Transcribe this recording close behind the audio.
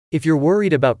If you're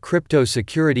worried about crypto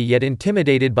security yet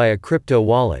intimidated by a crypto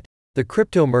wallet, the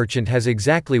Crypto Merchant has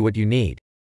exactly what you need.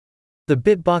 The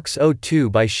BitBox O2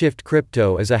 by Shift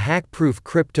Crypto is a hack-proof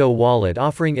crypto wallet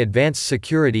offering advanced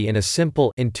security in a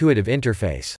simple, intuitive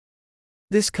interface.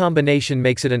 This combination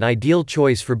makes it an ideal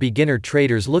choice for beginner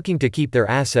traders looking to keep their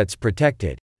assets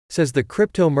protected, says the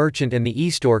Crypto Merchant, and the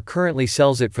eStore currently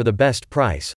sells it for the best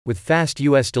price, with fast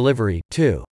US delivery,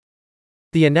 too.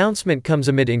 The announcement comes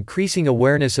amid increasing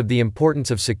awareness of the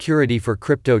importance of security for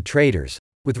crypto traders,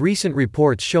 with recent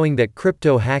reports showing that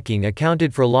crypto hacking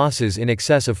accounted for losses in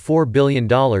excess of $4 billion in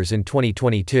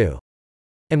 2022.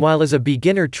 And while as a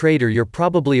beginner trader you're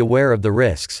probably aware of the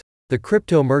risks, the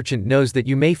Crypto Merchant knows that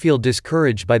you may feel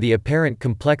discouraged by the apparent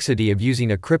complexity of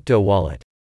using a crypto wallet.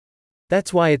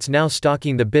 That's why it's now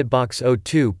stocking the BitBox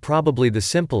O2, probably the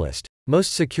simplest,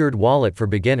 most secured wallet for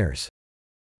beginners.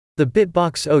 The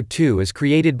BitBox O2 is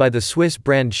created by the Swiss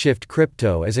brand Shift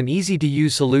Crypto as an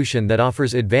easy-to-use solution that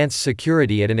offers advanced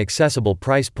security at an accessible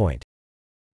price point.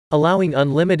 Allowing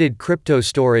unlimited crypto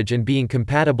storage and being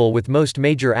compatible with most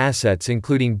major assets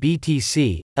including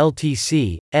BTC,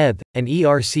 LTC, ETH, and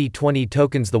ERC20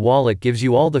 tokens, the wallet gives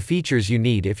you all the features you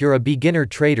need if you're a beginner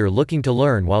trader looking to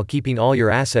learn while keeping all your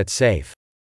assets safe.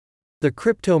 The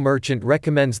Crypto Merchant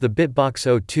recommends the BitBox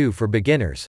O2 for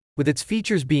beginners, with its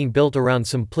features being built around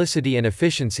simplicity and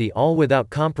efficiency, all without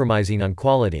compromising on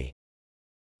quality.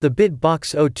 The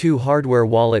BitBox O2 hardware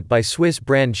wallet by Swiss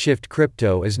brand Shift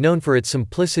Crypto is known for its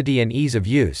simplicity and ease of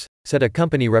use, said a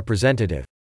company representative.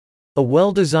 A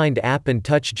well-designed app and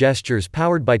touch gestures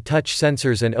powered by touch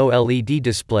sensors and OLED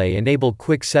display enable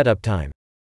quick setup time.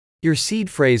 Your seed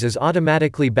phrase is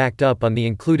automatically backed up on the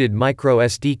included micro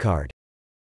SD card.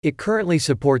 It currently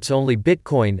supports only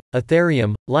Bitcoin,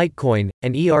 Ethereum, Litecoin,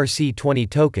 and ERC20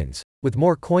 tokens, with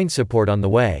more coin support on the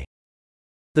way.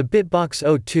 The BitBox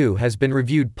O2 has been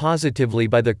reviewed positively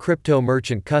by the Crypto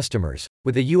Merchant customers,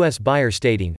 with a US buyer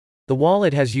stating, "The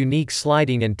wallet has unique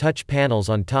sliding and touch panels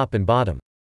on top and bottom.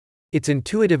 It's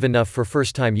intuitive enough for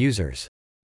first-time users."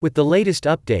 With the latest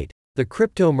update, the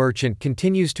Crypto Merchant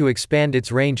continues to expand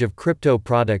its range of crypto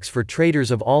products for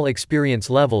traders of all experience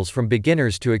levels, from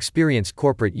beginners to experienced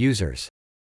corporate users.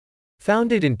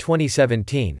 Founded in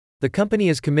 2017, the company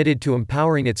is committed to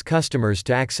empowering its customers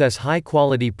to access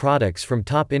high-quality products from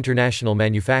top international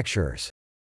manufacturers.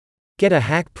 Get a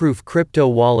hack-proof crypto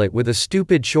wallet with a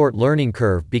stupid short learning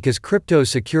curve, because crypto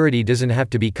security doesn't have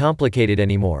to be complicated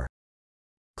anymore.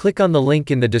 Click on the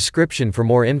link in the description for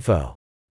more info.